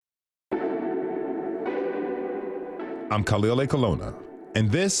I'm Khalil A. Colonna,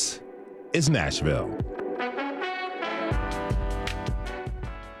 and this is Nashville.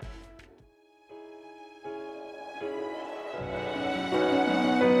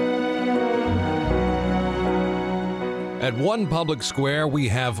 At one public square, we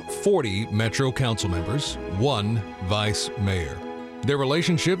have 40 Metro Council members, one vice mayor. Their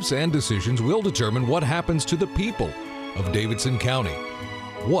relationships and decisions will determine what happens to the people of Davidson County.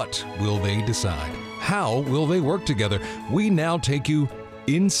 What will they decide? How will they work together? We now take you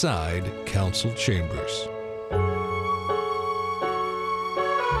inside council chambers.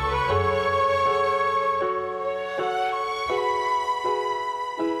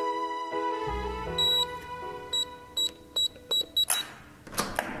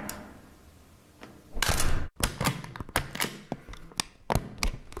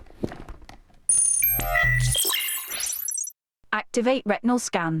 Activate retinal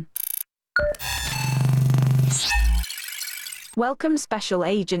scan. Welcome Special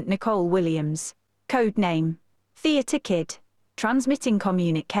Agent Nicole Williams. Code name, Theatre Kid. Transmitting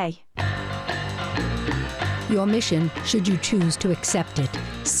communique. Your mission, should you choose to accept it,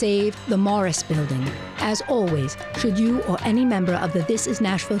 save the Morris Building. As always, should you or any member of the This Is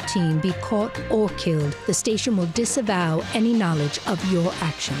Nashville team be caught or killed, the station will disavow any knowledge of your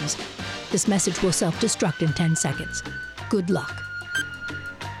actions. This message will self-destruct in 10 seconds. Good luck.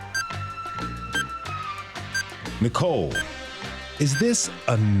 Nicole, is this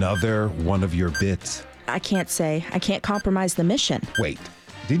another one of your bits? I can't say. I can't compromise the mission. Wait,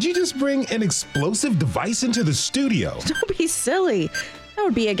 did you just bring an explosive device into the studio? Don't be silly. That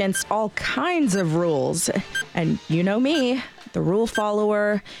would be against all kinds of rules. And you know me, the rule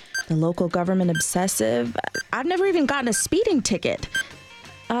follower, the local government obsessive. I've never even gotten a speeding ticket.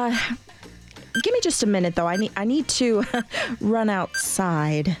 Give me just a minute, though. I need to run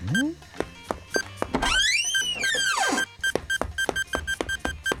outside.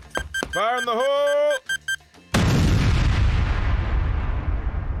 Fire in the hole!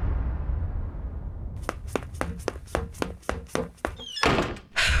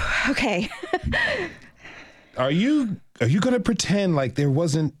 Okay. Are you going to pretend like there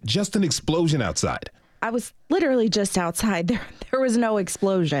wasn't just an explosion outside? I was literally just outside. There was no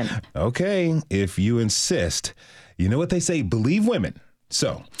explosion. Okay, if you insist. You know what they say, believe women.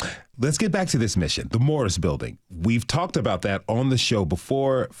 So, let's get back to this mission, the Morris Building. We've talked about that on the show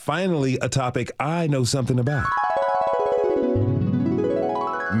before. Finally, a topic I know something about.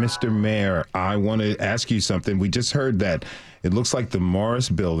 Mr. Mayor, I want to ask you something. We just heard that it looks like the Morris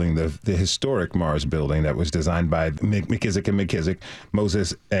Building, the historic Morris Building that was designed by McKissick and McKissick,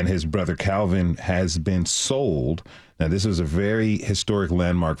 Moses and his brother Calvin, has been sold. Now, this was a very historic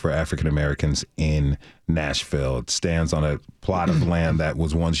landmark for African Americans in Nashville. It stands on a plot of land that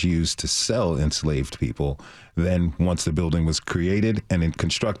was once used to sell enslaved people. Then, once the building was created and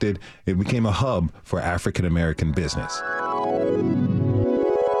constructed, it became a hub for African American business.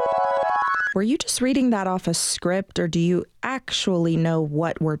 Were you just reading that off a script, or do you actually know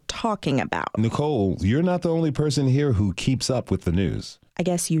what we're talking about? Nicole, you're not the only person here who keeps up with the news. I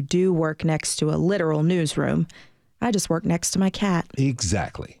guess you do work next to a literal newsroom. I just work next to my cat.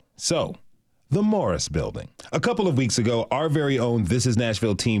 Exactly. So, the Morris Building. A couple of weeks ago, our very own This Is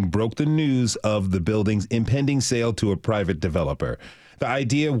Nashville team broke the news of the building's impending sale to a private developer. The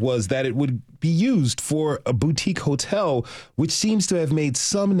idea was that it would be used for a boutique hotel, which seems to have made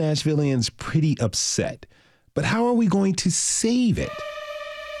some Nashvillians pretty upset. But how are we going to save it?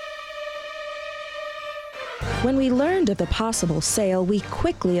 When we learned of the possible sale, we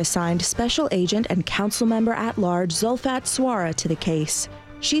quickly assigned Special Agent and Council Member at Large Zulfat Swara to the case.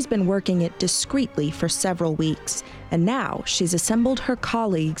 She's been working it discreetly for several weeks, and now she's assembled her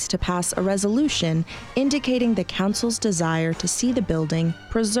colleagues to pass a resolution indicating the council's desire to see the building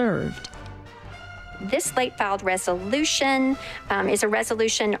preserved. This late-filed resolution is a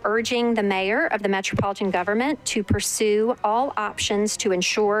resolution urging the mayor of the metropolitan government to pursue all options to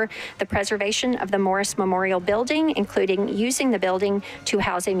ensure the preservation of the Morris Memorial Building, including using the building to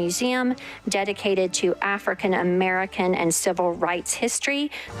house a museum dedicated to African American and civil rights history.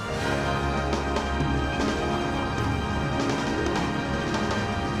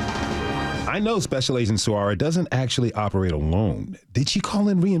 I know Special Agent Swara doesn't actually operate alone. Did she call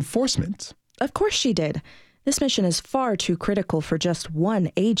in reinforcements? Of course she did. This mission is far too critical for just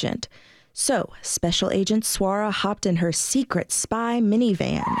one agent. So, Special Agent Swara hopped in her secret spy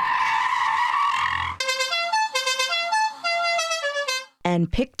minivan and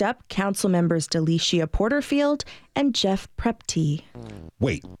picked up council members Delicia Porterfield and Jeff Prepty.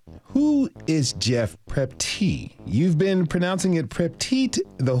 Wait, who is Jeff Prepty? You've been pronouncing it Prepteet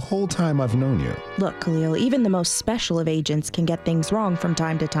the whole time I've known you. Look, Khalil, even the most special of agents can get things wrong from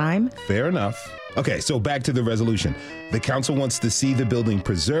time to time. Fair enough. Okay, so back to the resolution. The council wants to see the building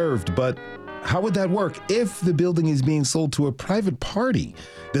preserved, but how would that work if the building is being sold to a private party?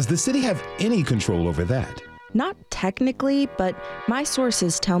 Does the city have any control over that? Not technically, but my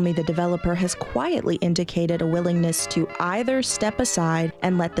sources tell me the developer has quietly indicated a willingness to either step aside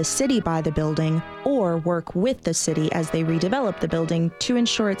and let the city buy the building or work with the city as they redevelop the building to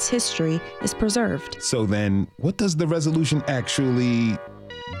ensure its history is preserved. So then, what does the resolution actually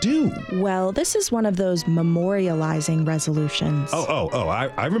do? Well, this is one of those memorializing resolutions.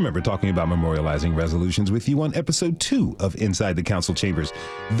 I remember talking about memorializing resolutions with you on episode 2 of Inside the Council Chambers.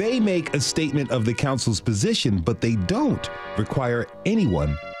 They make a statement of the council's position, but they don't require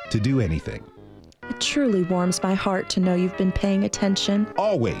anyone to do anything. It truly warms my heart to know you've been paying attention.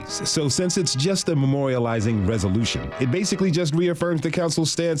 Always. So since it's just a memorializing resolution, it basically just reaffirms the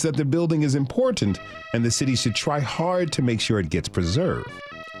council's stance that the building is important and the city should try hard to make sure it gets preserved.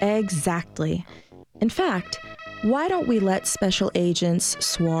 Exactly. In fact, why don't we let Special Agents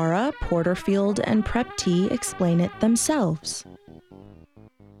Suara, Porterfield, and Prepty explain it themselves?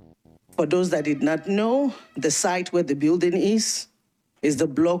 For those that did not know, the site where the building is the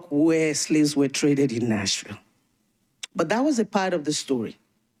block where slaves were traded in Nashville. But that was a part of the story.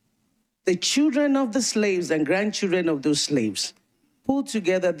 The children of the slaves and grandchildren of those slaves pulled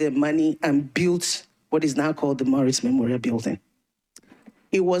together their money and built what is now called the Morris Memorial Building.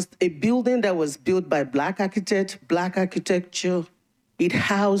 It was a building that was built by Black architects, Black architecture. It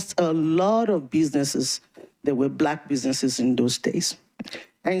housed a lot of businesses that were Black businesses in those days.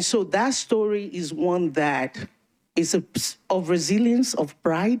 And so that story is one that is of resilience, of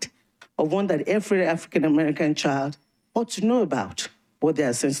pride, of one that every African-American child ought to know about, what their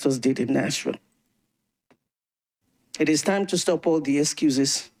ancestors did in Nashville. It is time to stop all the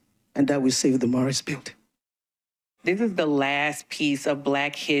excuses, and that will save the Morris Building. This is the last piece of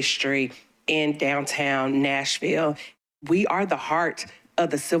Black history in downtown Nashville. We are the heart of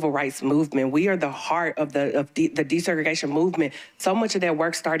the civil rights movement. We are the heart of the desegregation movement. So much of that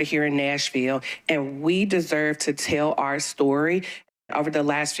work started here in Nashville, and we deserve to tell our story. Over the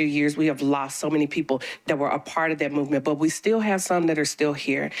last few years, we have lost so many people that were a part of that movement, but we still have some that are still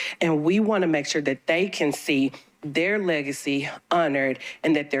here. And we want to make sure that they can see their legacy honored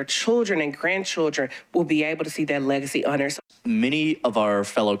and that their children and grandchildren will be able to see that legacy honored. Many of our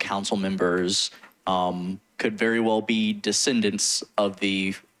fellow council members could very well be descendants of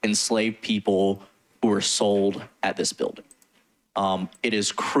the enslaved people who were sold at this building. It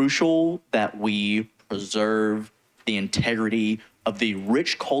is crucial that we preserve the integrity of the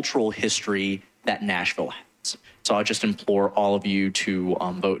rich cultural history that Nashville has. So I just implore all of you to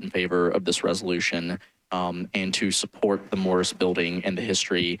vote in favor of this resolution and to support the Morris Building and the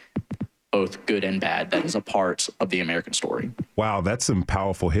history, both good and bad, that is a part of the American story. Wow, that's some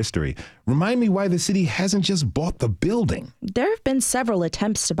powerful history. Remind me why the city hasn't just bought the building. There have been several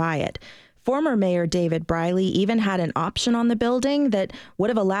attempts to buy it. Former Mayor David Briley even had an option on the building that would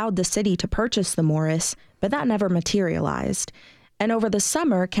have allowed the city to purchase the Morris, but that never materialized. And over the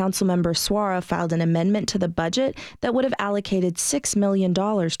summer, Councilmember Suara filed an amendment to the budget that would have allocated $6 million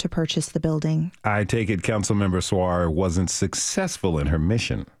to purchase the building. I take it Councilmember Suara wasn't successful in her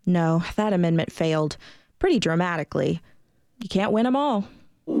mission. No, that amendment failed pretty dramatically. You can't win them all.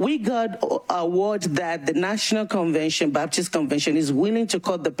 We got awards that the National Convention, Baptist Convention, is willing to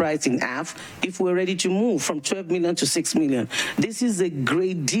cut the price in half if we're ready to move from $12 million to $6 million. This is a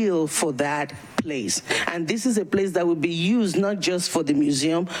great deal for that place. And this is a place that will be used not just for the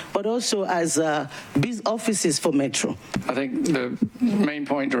museum, but also as offices for Metro. I think the main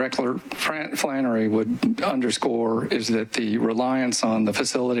point Director Flannery would underscore is that the reliance on the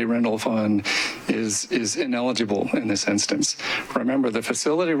facility rental fund is ineligible in this instance. Remember, the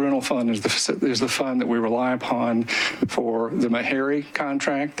facility rental fund is the fund that we rely upon for the Meharry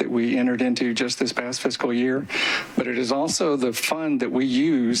contract that we entered into just this past fiscal year, but it is also the fund that we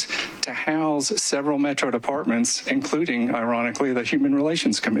use to house several Metro departments, including, ironically, the Human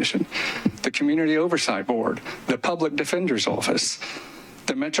Relations Commission, the Community Oversight Board, the Public Defender's Office,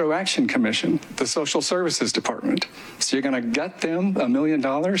 the Metro Action Commission, the Social Services Department. So you're going to gut them $1 million?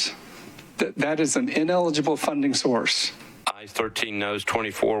 That is an ineligible funding source. Ayes 13 noes,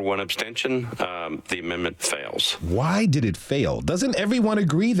 24, 1 abstention. The amendment fails. Why did it fail? Doesn't everyone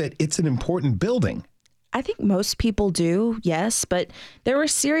agree that it's an important building? I think most people do, yes, but there were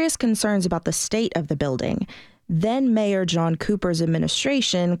serious concerns about the state of the building. Then Mayor John Cooper's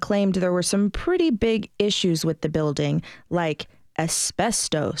administration claimed there were some pretty big issues with the building, like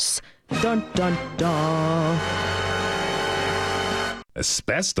asbestos. Dun, dun, dun.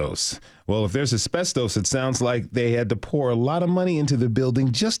 Asbestos? Well, if there's asbestos, it sounds like they had to pour a lot of money into the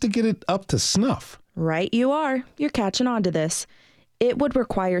building just to get it up to snuff. Right you are. You're catching on to this. It would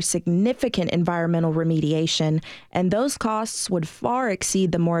require significant environmental remediation, and those costs would far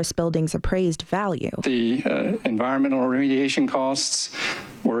exceed the Morris Building's appraised value. The environmental remediation costs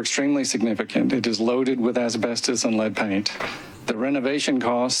were extremely significant. It is loaded with asbestos and lead paint. The renovation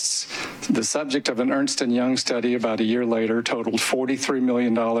costs, the subject of an Ernst & Young study about a year later, totaled $43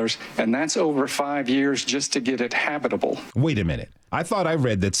 million, and that's over 5 years just to get it habitable. Wait a minute. I thought I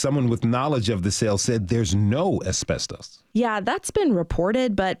read that someone with knowledge of the sale said there's no asbestos. Yeah, that's been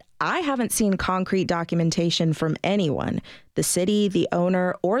reported, but I haven't seen concrete documentation from anyone, the city, the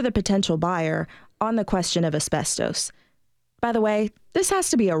owner, or the potential buyer, on the question of asbestos. By the way, this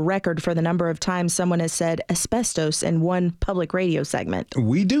has to be a record for the number of times someone has said asbestos in one public radio segment.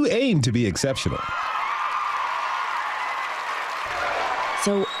 We do aim to be exceptional.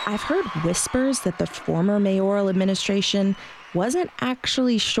 So I've heard whispers that the former mayoral administration wasn't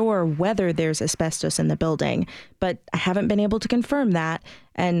actually sure whether there's asbestos in the building, but I haven't been able to confirm that,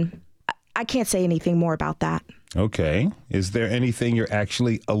 and I can't say anything more about that. Okay. Is there anything you're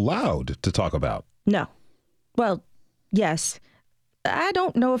actually allowed to talk about? No. Well, yes. I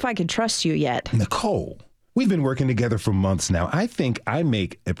don't know if I can trust you yet. Nicole, we've been working together for months now. I think I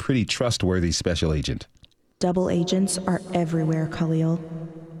make a pretty trustworthy special agent. Double agents are everywhere, Khalil.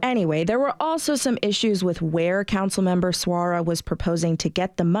 Anyway, there were also some issues with where Councilmember Suara was proposing to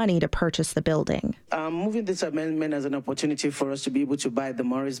get the money to purchase the building. Moving this amendment as an opportunity for us to be able to buy the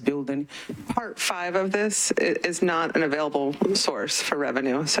Morris Building. Part 5 of this is not an available source for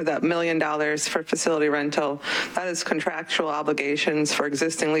revenue. So that $1 million for facility rental, that is contractual obligations for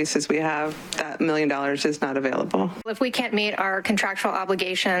existing leases we have. That $1 million is not available. If we can't meet our contractual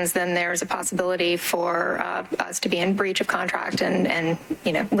obligations, then there's a possibility for us to be in breach of contract and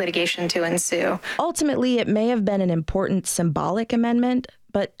litigation to ensue. Ultimately, it may have been an important symbolic amendment,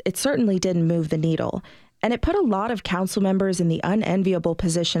 but it certainly didn't move the needle. And it put a lot of council members in the unenviable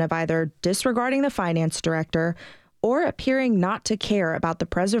position of either disregarding the finance director or appearing not to care about the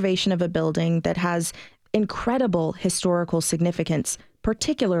preservation of a building that has incredible historical significance,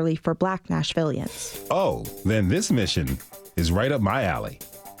 particularly for Black Nashvillians. Oh, then this mission is right up my alley.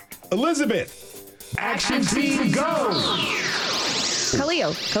 Elizabeth, action team, go!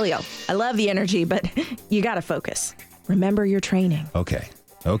 Khalil, I love the energy, but you gotta focus. Remember your training. Okay.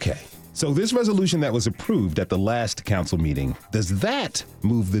 So this resolution that was approved at the last council meeting, does that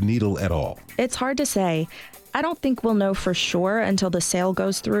move the needle at all? It's hard to say. I don't think we'll know for sure until the sale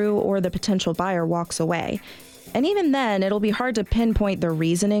goes through or the potential buyer walks away. And even then, it'll be hard to pinpoint the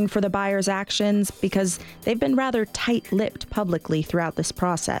reasoning for the buyer's actions because they've been rather tight-lipped publicly throughout this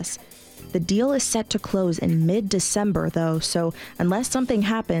process. The deal is set to close in mid-December, though, so unless something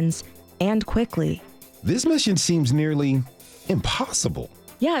happens, and quickly. This mission seems nearly impossible.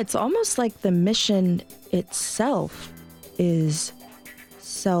 Yeah, it's almost like the mission itself is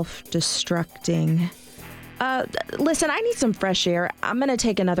self-destructing. Listen, I need some fresh air. I'm gonna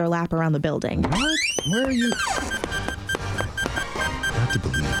take another lap around the building. What? Where are you? Not to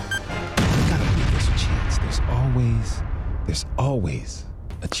believe. I gotta believe there's a chance. There's always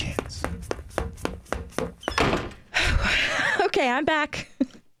a chance. Okay, I'm back.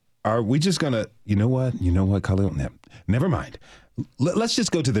 Are we just gonna, you know what, Khalil? Never mind. Let's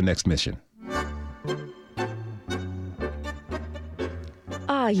just go to the next mission.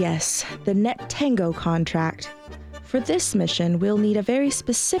 Ah, yes, the Net Tango contract. For this mission, we'll need a very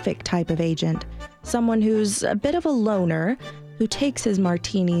specific type of agent. Someone who's a bit of a loner, who takes his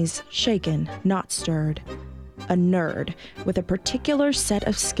martinis shaken, not stirred. A nerd with a particular set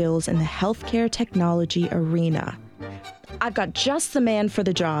of skills in the healthcare technology arena. I've got just the man for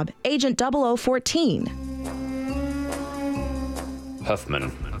the job, Agent 0014.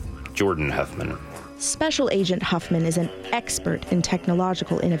 Huffman. Jordan Huffman. Special Agent Huffman is an expert in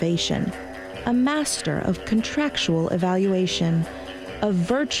technological innovation, a master of contractual evaluation, a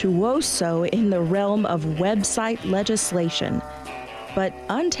virtuoso in the realm of website legislation. But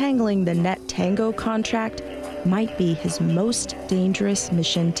untangling the Net Tango contract might be his most dangerous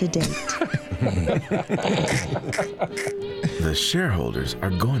mission to date. The shareholders are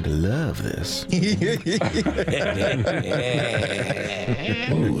going to love this.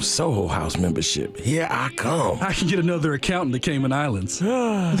 Ooh, Soho House membership. Here I come. I can get another account in the Cayman Islands.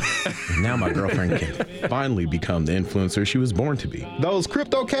 Now my girlfriend can finally become the influencer she was born to be. Those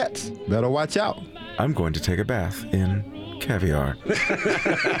crypto cats, better watch out. I'm going to take a bath in caviar.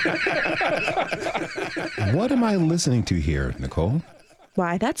 What am I listening to here, Nicole?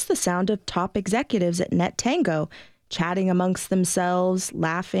 Why, that's the sound of top executives at Net Tango, chatting amongst themselves,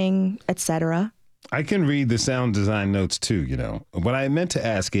 laughing, etc. I can read the sound design notes too, you know. What I meant to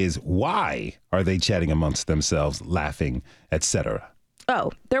ask is, why are they chatting amongst themselves, laughing, etc.?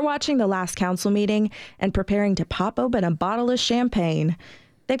 Oh, they're watching the last council meeting and preparing to pop open a bottle of champagne.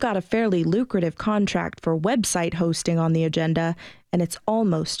 They've got a fairly lucrative contract for website hosting on the agenda, and it's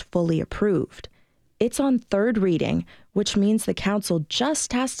almost fully approved. It's on third reading, which means the council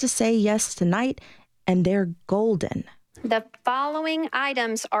just has to say yes tonight, and they're golden. The following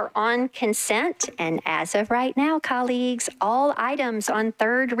items are on consent, and as of right now, colleagues, all items on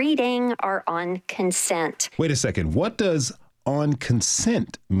third reading are on consent. Wait a second. What does on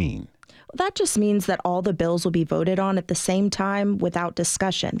consent mean? That just means that all the bills will be voted on at the same time without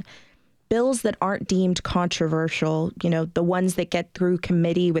discussion. Bills that aren't deemed controversial, the ones that get through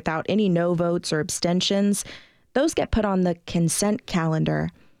committee without any no votes or abstentions, those get put on the consent calendar.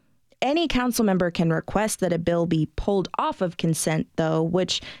 Any council member can request that a bill be pulled off of consent, though,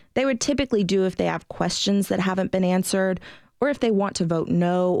 which they would typically do if they have questions that haven't been answered or if they want to vote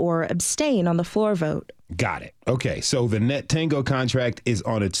no or abstain on the floor vote. Got it. Okay, so the Net Tango contract is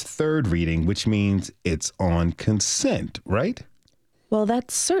on its third reading, which means it's on consent, right? Well,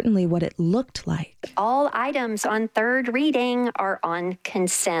 that's certainly what it looked like. All items on third reading are on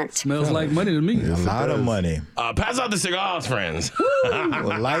consent. Smells like money to me. A lot of money. Pass out the cigars, friends.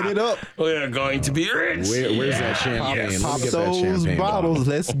 Light it up. We're going to be rich. Where's that champagne? Yes. Let me get Those that champagne bottles.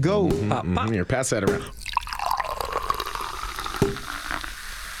 bottle. Let's go. Here, pass that around.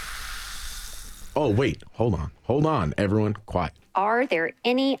 Oh, wait. Hold on, everyone. Quiet. Are there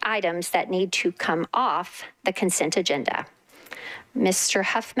any items that need to come off the consent agenda? Mr.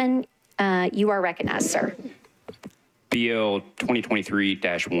 Huffman, you are recognized, sir. BL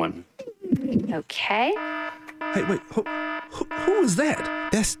 2023-1. Okay. Hey, wait. Who is that?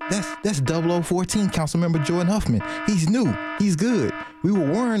 That's 0014 Councilmember Jordan Huffman. He's new. He's good. We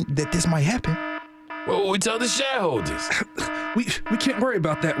were warned that this might happen. Well, we tell the shareholders. We can't worry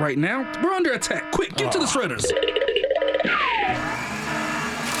about that right now. We're under attack. Quick, get to the shredders.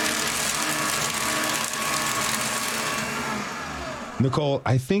 Nicole,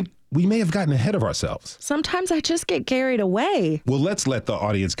 I think we may have gotten ahead of ourselves. Sometimes I just get carried away. Well, let's let the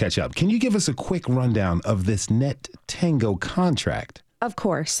audience catch up. Can you give us a quick rundown of this Net Tango contract? Of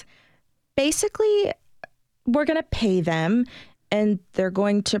course. Basically, we're going to pay them, and they're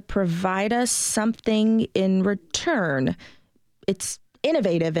going to provide us something in return. It's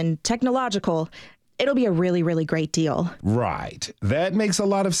innovative and technological. It'll be a really, really great deal. Right. That makes a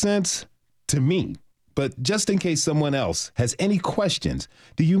lot of sense to me. But just in case someone else has any questions,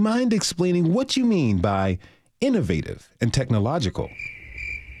 do you mind explaining what you mean by innovative and technological?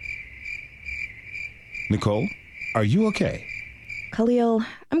 Nicole, are you okay? Khalil,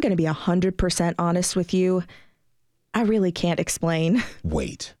 I'm going to be 100% honest with you. I really can't explain.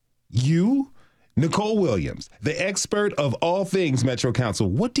 Wait, you? Nicole Williams, the expert of all things Metro Council.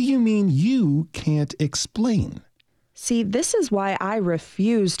 What do you mean you can't explain? See, this is why I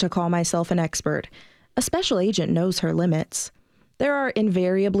refuse to call myself an expert. A special agent knows her limits. There are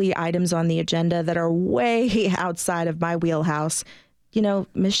invariably items on the agenda that are way outside of my wheelhouse.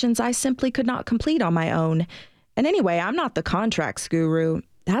 Missions I simply could not complete on my own. And anyway, I'm not the contracts guru.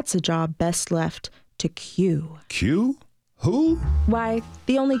 That's a job best left to Q. Q? Who? Why,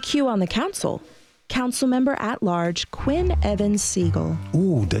 the only Q on the council. Councilmember at large, Quinn Evans Siegel.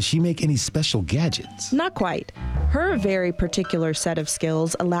 Ooh, does she make any special gadgets? Not quite. Her very particular set of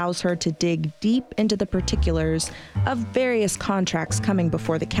skills allows her to dig deep into the particulars of various contracts coming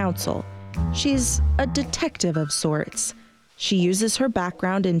before the council. She's a detective of sorts. She uses her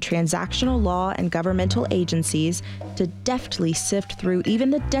background in transactional law and governmental agencies to deftly sift through even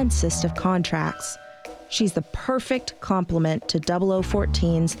the densest of contracts. She's the perfect complement to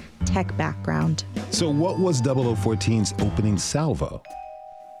 0014's tech background. So what was 0014's opening salvo?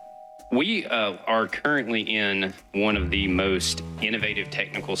 We are currently in one of the most innovative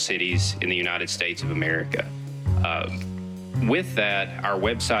technical cities in the United States of America. With that, our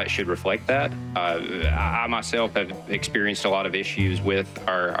website should reflect that. I myself have experienced a lot of issues with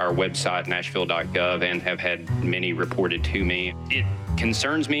our website, nashville.gov, and have had many reported to me. It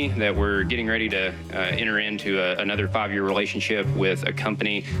concerns me that we're getting ready to enter into another 5-year relationship with a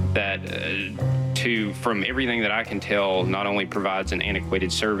company that, from everything that I can tell, not only provides an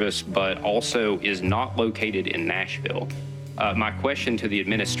antiquated service, but also is not located in Nashville. My question to the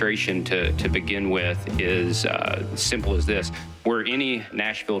administration to begin with is simple as this. Were any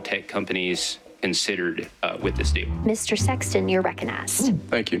Nashville tech companies considered with this deal. Mr. Sexton, you're recognized.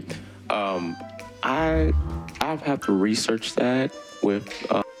 Thank you. I have to research that with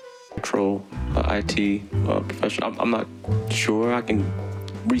control IT professional. I'm not sure. I can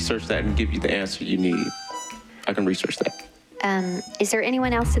research that and give you the answer you need. I can research that. Is there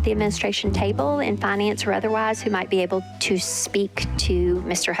anyone else at the administration table in finance or otherwise who might be able to speak to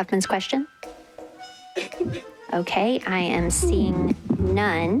Mr. Huffman's question? Okay, I am seeing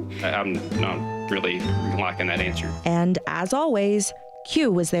none. I'm not really liking that answer. And as always,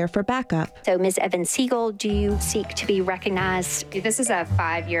 Q was there for backup. So, Ms. Evans-Siegel, do you seek to be recognized? This is a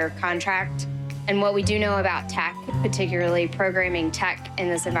 5-year contract. And what we do know about tech, particularly programming tech in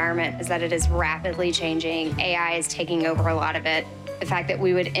this environment, is that it is rapidly changing. AI is taking over a lot of it. The fact that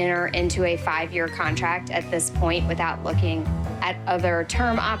we would enter into a 5-year contract at this point without looking at other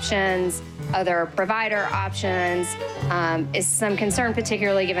term options, other provider options, is some concern,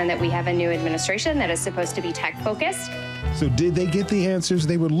 particularly given that we have a new administration that is supposed to be tech focused. So did they get the answers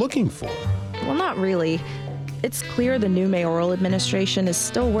they were looking for? Well, not really. It's clear the new mayoral administration is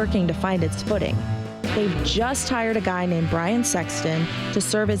still working to find its footing. They've just hired a guy named Brian Sexton to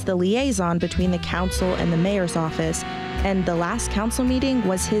serve as the liaison between the council and the mayor's office, and the last council meeting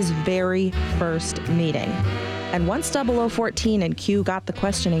was his very first meeting. And once 0014 and Q got the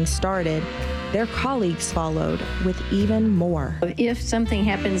questioning started, their colleagues followed with even more. If something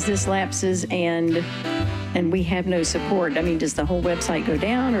happens, this lapses and we have no support, I mean, does the whole website go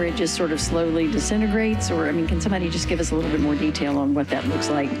down, or it just sort of slowly disintegrates? Or, I mean, can somebody just give us a little bit more detail on what that looks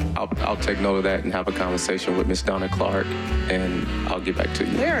like? I'll take note of that and have a conversation with Ms. Donna Clark, and I'll get back to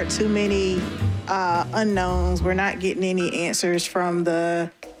you. There are too many unknowns. We're not getting any answers from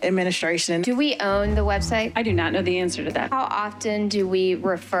the administration. Do we own the website? I do not know the answer to that. How often do we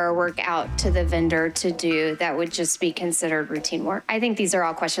refer work out to the vendor to do that would just be considered routine work? I think these are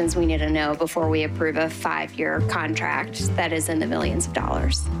all questions we need to know before we approve a 5-year contract that is in the millions of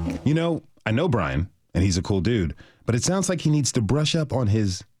dollars. You know, I know Brian, and he's a cool dude, but it sounds like he needs to brush up on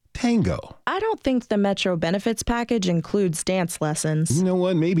his tango. I don't think the Metro benefits package includes dance lessons. You know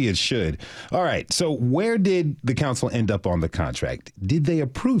what? Maybe it should. All right. So where did the council end up on the contract? Did they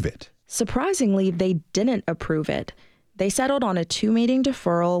approve it? Surprisingly, they didn't approve it. They settled on a 2-meeting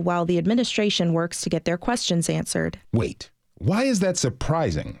deferral while the administration works to get their questions answered. Wait, why is that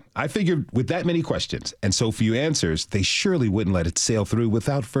surprising? I figured with that many questions and so few answers, they surely wouldn't let it sail through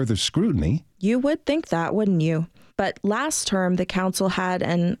without further scrutiny. You would think that, wouldn't you? But last term, the council had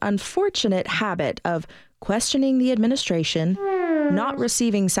an unfortunate habit of questioning the administration, not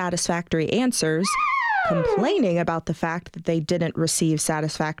receiving satisfactory answers, complaining about the fact that they didn't receive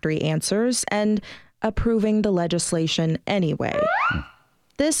satisfactory answers, and approving the legislation anyway.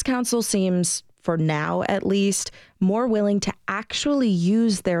 This council seems, for now at least, more willing to actually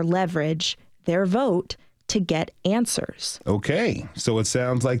use their leverage, their vote, to get answers. Okay, so it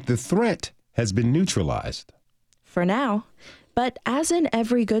sounds like the threat has been neutralized. For now. But as in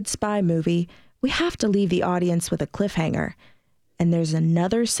every good spy movie, we have to leave the audience with a cliffhanger. And there's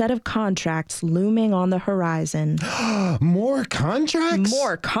another set of contracts looming on the horizon. More contracts?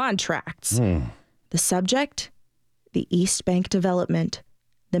 More contracts. The subject? The East Bank development.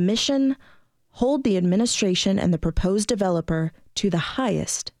 The mission? Hold the administration and the proposed developer to the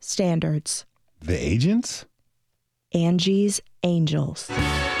highest standards. The agents? Angie's Angels.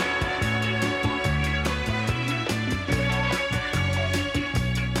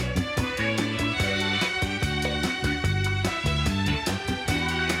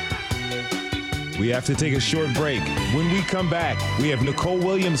 We have to take a short break. When we come back, we have Nicole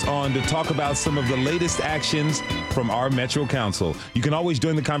Williams on to talk about some of the latest actions from our Metro Council. You can always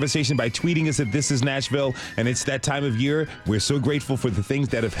join the conversation by tweeting us at This Is Nashville, and it's that time of year. We're so grateful for the things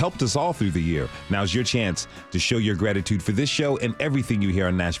that have helped us all through the year. Now's your chance to show your gratitude for this show and everything you hear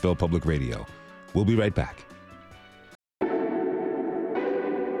on Nashville Public Radio. We'll be right back.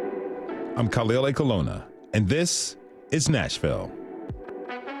 I'm Khalil A. Colonna, and this is Nashville.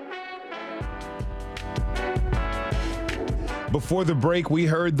 Before the break, we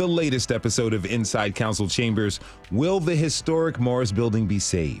heard the latest episode of Inside Council Chambers. Will the historic Morris Building be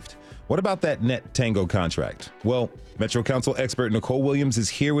saved? What about that net tango contract? Well, Metro Council expert Nicole Williams is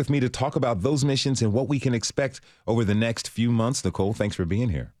here with me to talk about those missions and what we can expect over the next few months. Nicole, thanks for being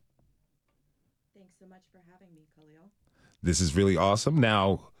here. Thanks so much for having me, Khalil. This is really awesome.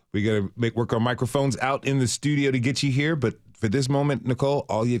 Now, we got to work our microphones out in the studio to get you here, but for this moment, Nicole,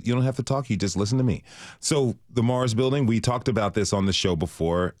 you don't have to talk. You just listen to me. So the Morris Building, we talked about this on the show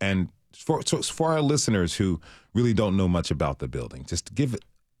before. And for our listeners who really don't know much about the building, just to give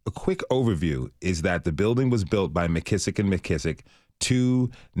a quick overview, is that the building was built by McKissick & McKissick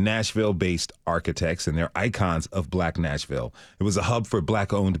two Nashville-based architects, and they're icons of Black Nashville. It was a hub for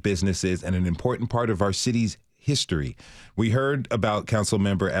Black-owned businesses and an important part of our city's history. We heard about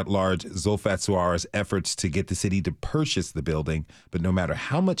Councilmember at Large Zulfat Suara's efforts to get the city to purchase the building, but no matter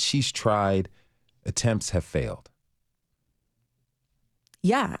how much she's tried, attempts have failed.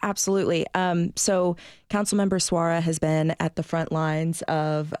 Yeah, absolutely. So Councilmember Suara has been at the front lines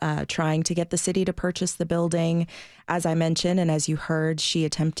of trying to get the city to purchase the building. As I mentioned, and as you heard, she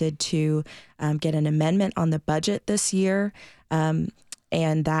attempted to get an amendment on the budget this year, and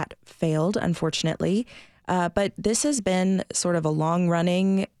that failed, unfortunately. But this has been sort of a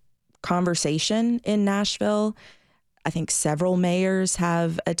long-running conversation in Nashville. I think several mayors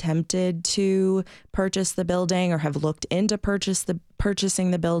have attempted to purchase the building or have looked into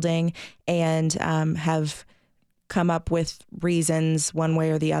purchasing the building and have come up with reasons one way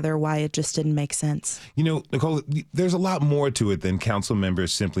or the other why it just didn't make sense. You know, Nicole, there's a lot more to it than council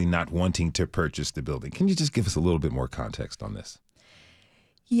members simply not wanting to purchase the building. Can you just give us a little bit more context on this?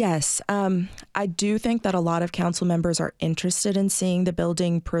 Yes, I do think that a lot of council members are interested in seeing the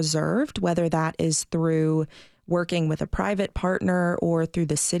building preserved, whether that is through working with a private partner or through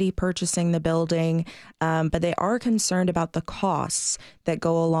the city purchasing the building. But they are concerned about the costs that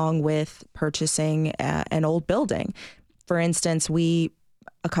go along with purchasing an old building. For instance, we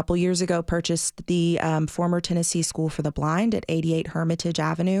a couple years ago purchased the former Tennessee School for the Blind at 88 Hermitage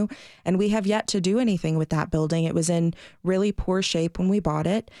Avenue, and we have yet to do anything with that building. It was in really poor shape when we bought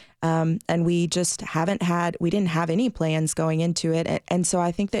it, and we just we didn't have any plans going into it. And so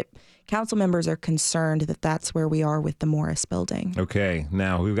I think that council members are concerned that that's where we are with the Morris building. Okay,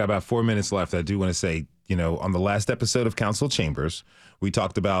 now we've got about 4 minutes left. I do want to say, you know, on the last episode of Council Chambers, we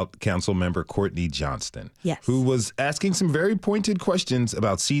talked about Council Member Courtney Johnston, who was asking some very pointed questions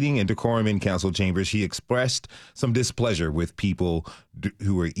about seating and decorum in council chambers. She expressed some displeasure with people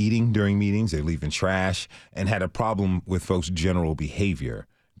who were eating during meetings, they're leaving trash, and had a problem with folks' general behavior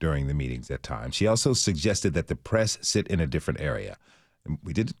during the meetings at times. She also suggested that the press sit in a different area.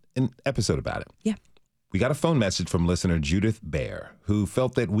 We did an episode about it. Yeah. We got a phone message from listener Judith Bear, who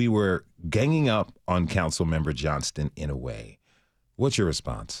felt that we were ganging up on Council Member Johnston in a way. What's your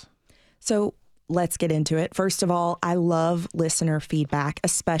response? So let's get into it. First of all, I love listener feedback,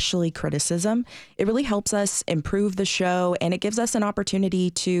 especially criticism. It really helps us improve the show, and it gives us an opportunity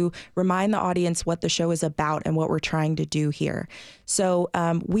to remind the audience what the show is about and what we're trying to do here. So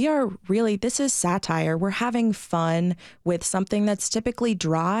this is satire. We're having fun with something that's typically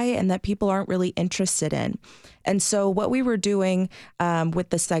dry and that people aren't really interested in. And so what we were doing with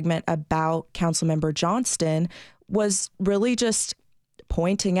the segment about Councilmember Johnston was really just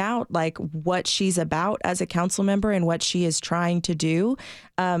pointing out like what she's about as a council member and what she is trying to do.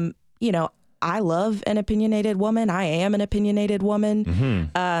 I love an opinionated woman. I am an opinionated woman.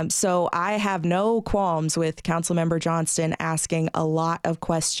 Mm-hmm. So I have no qualms with Councilmember Johnston asking a lot of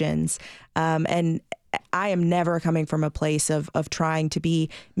questions. And I am never coming from a place of trying to be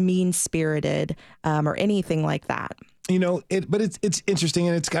mean-spirited or anything like that. You know, but it's interesting,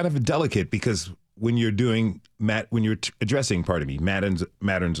 and it's kind of delicate because when you're addressing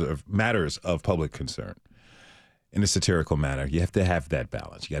matters of public concern in a satirical manner, you have to have that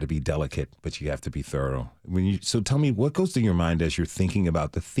balance. You got to be delicate, but you have to be thorough. So tell me, what goes through your mind as you're thinking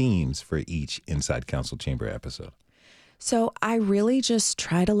about the themes for each Inside Council Chamber episode? So I really just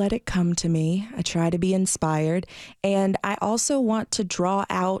try to let it come to me. I try to be inspired. And I also want to draw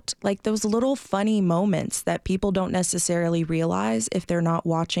out like those little funny moments that people don't necessarily realize if they're not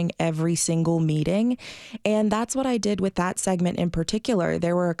watching every single meeting. And that's what I did with that segment in particular.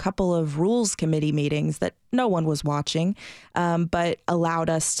 There were a couple of rules committee meetings that no one was watching, but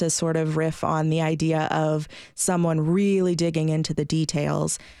allowed us to sort of riff on the idea of someone really digging into the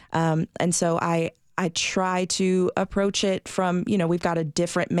details. And so I try to approach it from, we've got a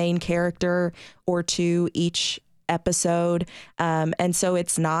different main character or two each episode. And so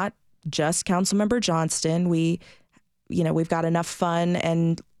it's not just Councilmember Johnston. We've got enough fun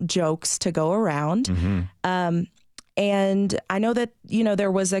and jokes to go around. Mm-hmm. And I know that,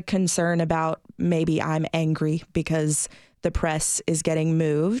 there was a concern about maybe I'm angry because the press is getting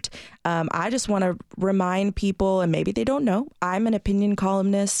moved. I just want to remind people, and maybe they don't know, I'm an opinion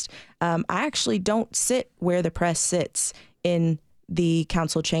columnist. I actually don't sit where the press sits in the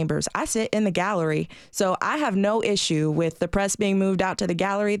council chambers. I sit in the gallery. So I have no issue with the press being moved out to the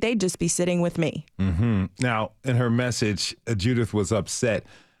gallery. They'd just be sitting with me. Mm-hmm. Now, in her message, Judith was upset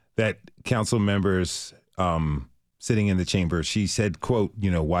that council members sitting in the chamber, she said, quote,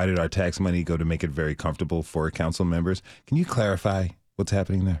 why did our tax money go to make it very comfortable for council members? Can you clarify what's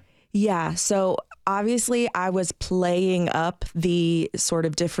happening there? Yeah. So Obviously, I was playing up the sort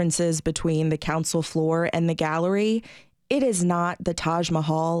of differences between the council floor and the gallery. It is not the Taj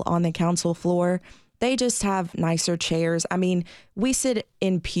Mahal on the council floor. They just have nicer chairs. I mean, we sit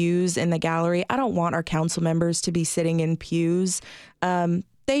in pews in the gallery. I don't want our council members to be sitting in pews.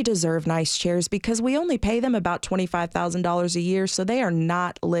 They deserve nice chairs because we only pay them about $25,000 a year, so they are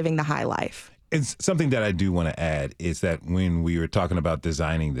not living the high life. It's something that I do want to add is that when we were talking about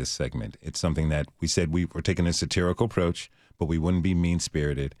designing this segment, it's something that we said we were taking a satirical approach, but we wouldn't be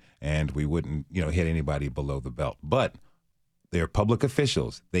mean-spirited and we wouldn't, hit anybody below the belt. But they're public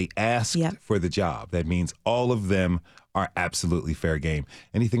officials. They asked for the job. That means all of them are absolutely fair game.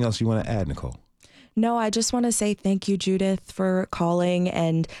 Anything else you want to add, Nicole? No, I just want to say thank you, Judith, for calling,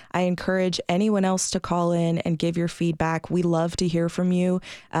 and I encourage anyone else to call in and give your feedback. We love to hear from you,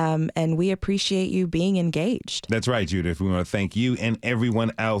 and we appreciate you being engaged. That's right, Judith. We want to thank you and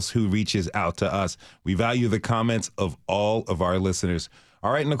everyone else who reaches out to us. We value the comments of all of our listeners.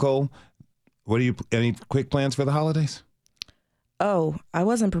 All right, Nicole, any quick plans for the holidays? Oh, I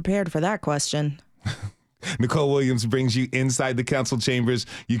wasn't prepared for that question. Nicole Williams brings you inside the council chambers.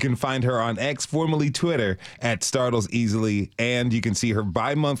 You can find her on X, formerly Twitter, at Startles Easily, and you can see her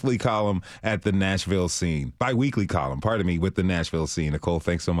bi-monthly column at the Nashville Scene. Bi-weekly column, with the Nashville Scene. Nicole,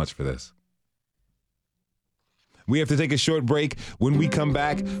 thanks so much for this. We have to take a short break. When we come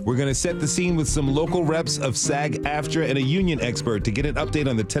back, we're going to set the scene with some local reps of SAG-AFTRA and a union expert to get an update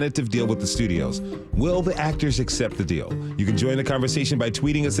on the tentative deal with the studios. Will the actors accept the deal? You can join the conversation by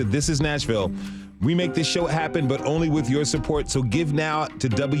tweeting us at This Is Nashville. We make this show happen, but only with your support. So give now to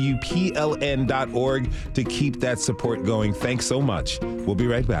WPLN.org to keep that support going. Thanks so much. We'll be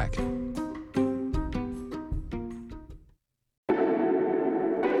right back.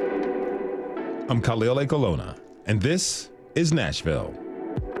 I'm Khalil Colonna, and this is Nashville.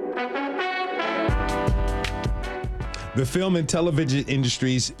 The film and television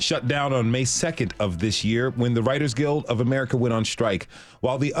industries shut down on May 2nd of this year when the Writers Guild of America went on strike.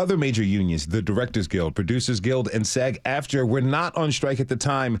 While the other major unions, the Directors Guild, Producers Guild, and SAG-AFTRA were not on strike at the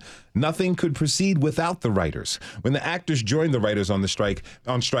time, nothing could proceed without the writers. When the actors joined the writers on strike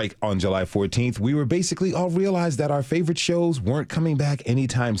on July 14th, we were basically all realized that our favorite shows weren't coming back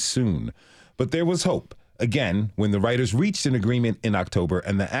anytime soon. But there was hope. Again, when the writers reached an agreement in October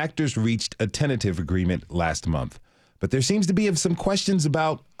and the actors reached a tentative agreement last month. But there seems to be some questions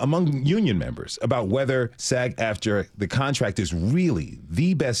among union members about whether SAG-AFTRA, the contract, is really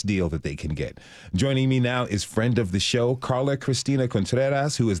the best deal that they can get. Joining me now is friend of the show, Carla Cristina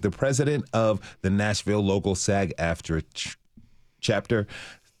Contreras, who is the president of the Nashville local SAG-AFTRA chapter.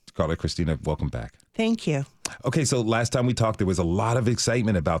 Carla Cristina, welcome back. Thank you. Okay, so last time we talked, there was a lot of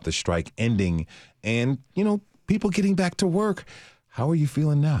excitement about the strike ending and, people getting back to work. How are you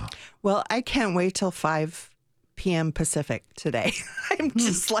feeling now? Well, I can't wait till 5 p.m. Pacific today. I'm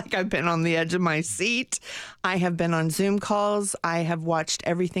just like, I've been on the edge of my seat. I have been on Zoom calls. I have watched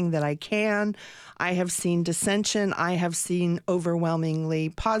everything that I can. I have seen dissension. I have seen overwhelmingly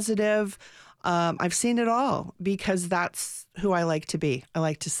positive. I've seen it all because that's who I like to be. I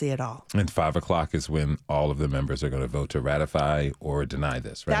like to see it all. And 5 o'clock is when all of the members are going to vote to ratify or deny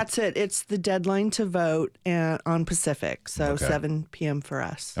this, right? That's it. It's the deadline to vote on Pacific, so 7 p.m. for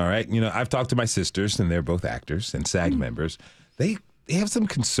us. All right. I've talked to my sisters, and they're both actors and SAG members. They have some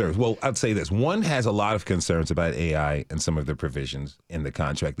concerns. Well, I'd say this. One has a lot of concerns about AI and some of the provisions in the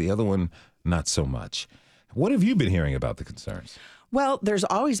contract. The other one, not so much. What have you been hearing about the concerns? Well, there's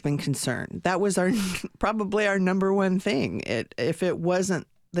always been concern. That was probably our number one thing. If it wasn't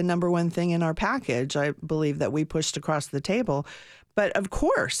the number one thing in our package, I believe that we pushed across the table. But of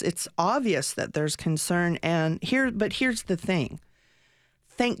course, it's obvious that there's concern. But here's the thing.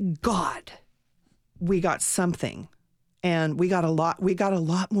 Thank God we got something. And we got a lot. We got a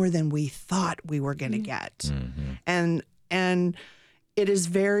lot more than we thought we were going to get. Mm-hmm. And it is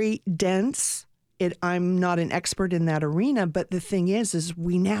very dense. I'm not an expert in that arena, but the thing is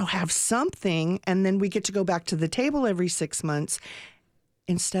we now have something, and then we get to go back to the table every 6 months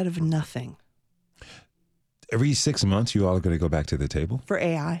instead of nothing. Every 6 months, you all are going to go back to the table? For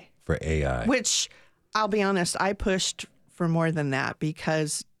AI. For AI. Which, I'll be honest, I pushed for more than that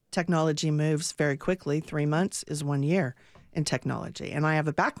because technology moves very quickly. 3 months is 1 year in technology, and I have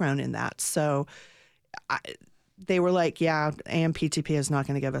a background in that. So they were like, yeah, AMPTP is not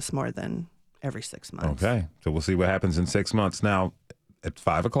going to give us more than every 6 months. Okay. So we'll see what happens in 6 months. Now, at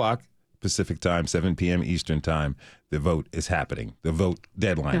 5 o'clock Pacific time, 7 p.m. Eastern time, the vote is happening. The vote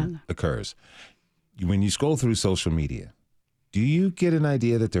deadline occurs. When you scroll through social media, Do you get an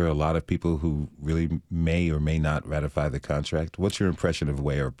idea that there are a lot of people who really may or may not ratify the contract? What's your impression of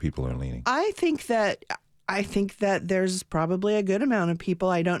where people are leaning? I think that there's probably a good amount of people.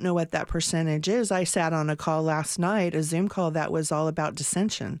 I don't know what that percentage is. I sat on a call last night, a Zoom call that was all about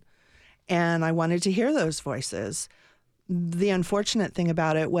dissension, and I wanted to hear those voices. The unfortunate thing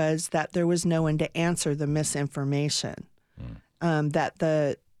about it was that there was no one to answer the misinformation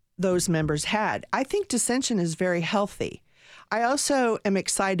that those members had. I think dissension is very healthy. I also am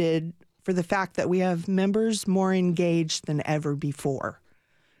excited for the fact that we have members more engaged than ever before.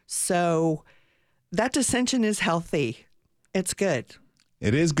 So that dissension is healthy. It's good.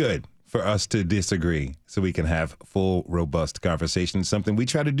 It is good for us to disagree so we can have full, robust conversations, something we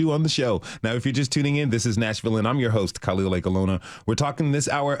try to do on the show. Now, if you're just tuning in, this is Nashville, and I'm your host, Khalil Ekalona. We're talking this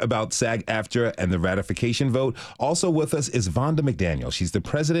hour about SAG-AFTRA and the ratification vote. Also with us is Vonda McDaniel. She's the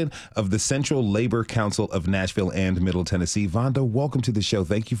president of the Central Labor Council of Nashville and Middle Tennessee. Vonda, welcome to the show.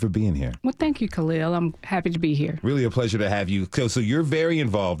 Thank you for being here. Well, thank you, Khalil. I'm happy to be here. Really a pleasure to have you. So you're very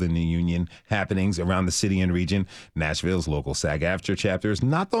involved in the union happenings around the city and region. Nashville's local SAG-AFTRA chapter is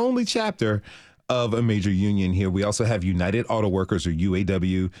not the only chapter of a major union here. We also have United Auto Workers, or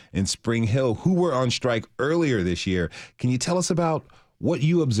UAW, in Spring Hill, who were on strike earlier this year. Can you tell us about what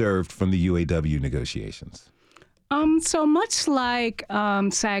you observed from the UAW negotiations? So much like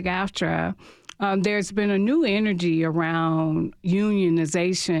SAG-AFTRA, there's been a new energy around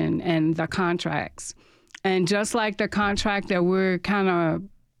unionization and the contracts. And just like the contract that we're kind of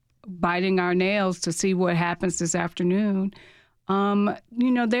biting our nails to see what happens this afternoon,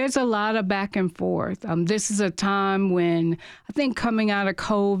 there's a lot of back and forth. This is a time when I think coming out of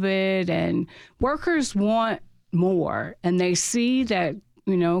COVID and workers want more, and they see that,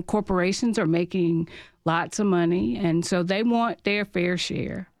 corporations are making lots of money, and so they want their fair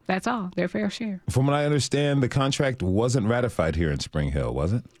share. That's all, their fair share. From what I understand, the contract wasn't ratified here in Spring Hill,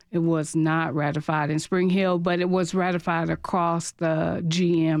 was it? It was not ratified in Spring Hill, but it was ratified across the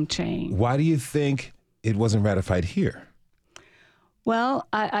GM chain. Why do you think it wasn't ratified here? Well,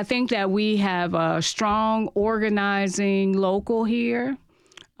 I think that we have a strong organizing local here.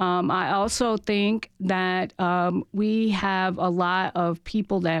 I also think that we have a lot of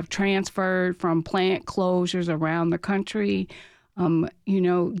people that have transferred from plant closures around the country.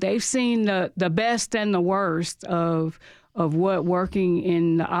 They've seen the best and the worst of what working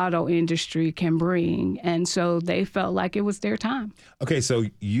in the auto industry can bring. And so they felt like it was their time. Okay, so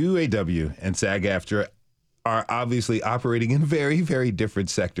UAW and SAG-AFTRA are obviously operating in very, very different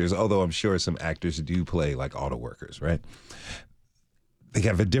sectors, although I'm sure some actors do play like auto workers, right? They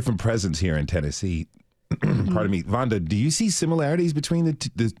have a different presence here in Tennessee. Pardon me. Vonda, do you see similarities between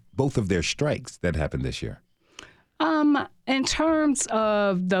the both of their strikes that happened this year? In terms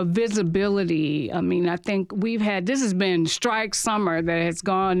of the visibility, I think this has been strike summer that has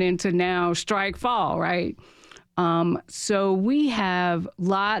gone into now strike fall, right? So we have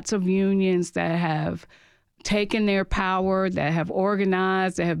lots of unions that have taken their power, that have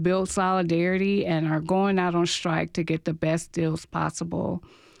organized, that have built solidarity, and are going out on strike to get the best deals possible.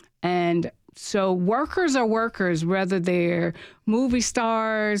 And so workers are workers, whether they're movie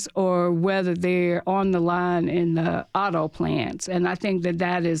stars or whether they're on the line in the auto plants. And I think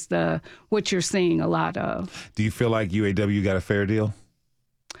that is what you're seeing a lot of. Do you feel like UAW got a fair deal?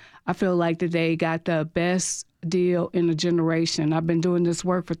 I feel like that they got the best deal in a generation. I've been doing this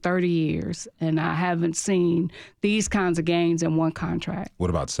work for 30 years, and I haven't seen these kinds of gains in one contract. What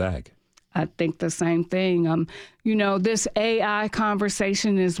about SAG? I think the same thing. This AI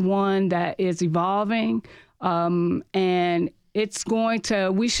conversation is one that is evolving, and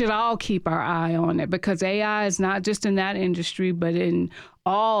we should all keep our eye on it, because AI is not just in that industry, but in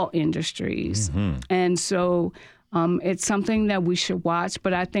all industries. Mm-hmm. And so it's something that we should watch,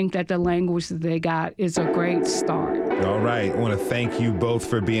 but I think that the language that they got is a great start. All right. I want to thank you both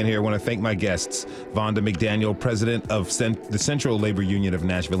for being here. I want to thank my guests, Vonda McDaniel, president of the Central Labor Union of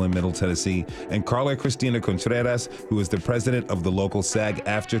Nashville and Middle Tennessee, and Carla Cristina Contreras, who is the president of the local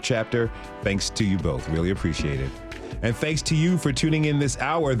SAG-AFTRA chapter. Thanks to you both. Really appreciate it. And thanks to you for tuning in this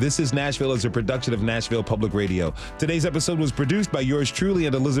hour. This is Nashville is a production of Nashville Public Radio. Today's episode was produced by yours truly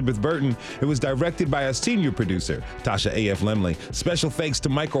and Elizabeth Burton. It was directed by a senior producer, Tasha A.F. Lemley. Special thanks to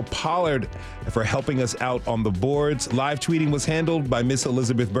Michael Pollard for helping us out on the boards. Live tweeting was handled by Miss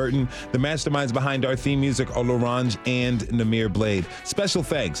Elizabeth Burton. The masterminds behind our theme music are Larange and Namir Blade. Special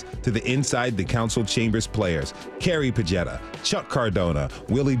thanks to the Inside the Council Chambers players, Carrie Pagetta, Chuck Cardona,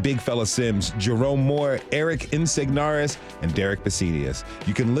 Willie Bigfella Sims, Jerome Moore, Eric Insignar, and Derek Basidius.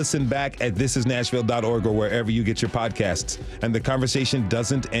 You can listen back at thisisnashville.org or wherever you get your podcasts. And the conversation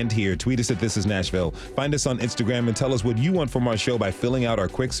doesn't end here. Tweet us at This Is Nashville. Find us on Instagram Instagram and tell us what you want from our show by filling out our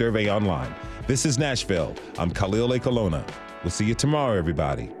quick survey online. This is Nashville. I'm Khalil A. Colonna. We'll see you tomorrow,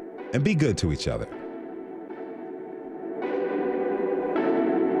 everybody. And be good to each other.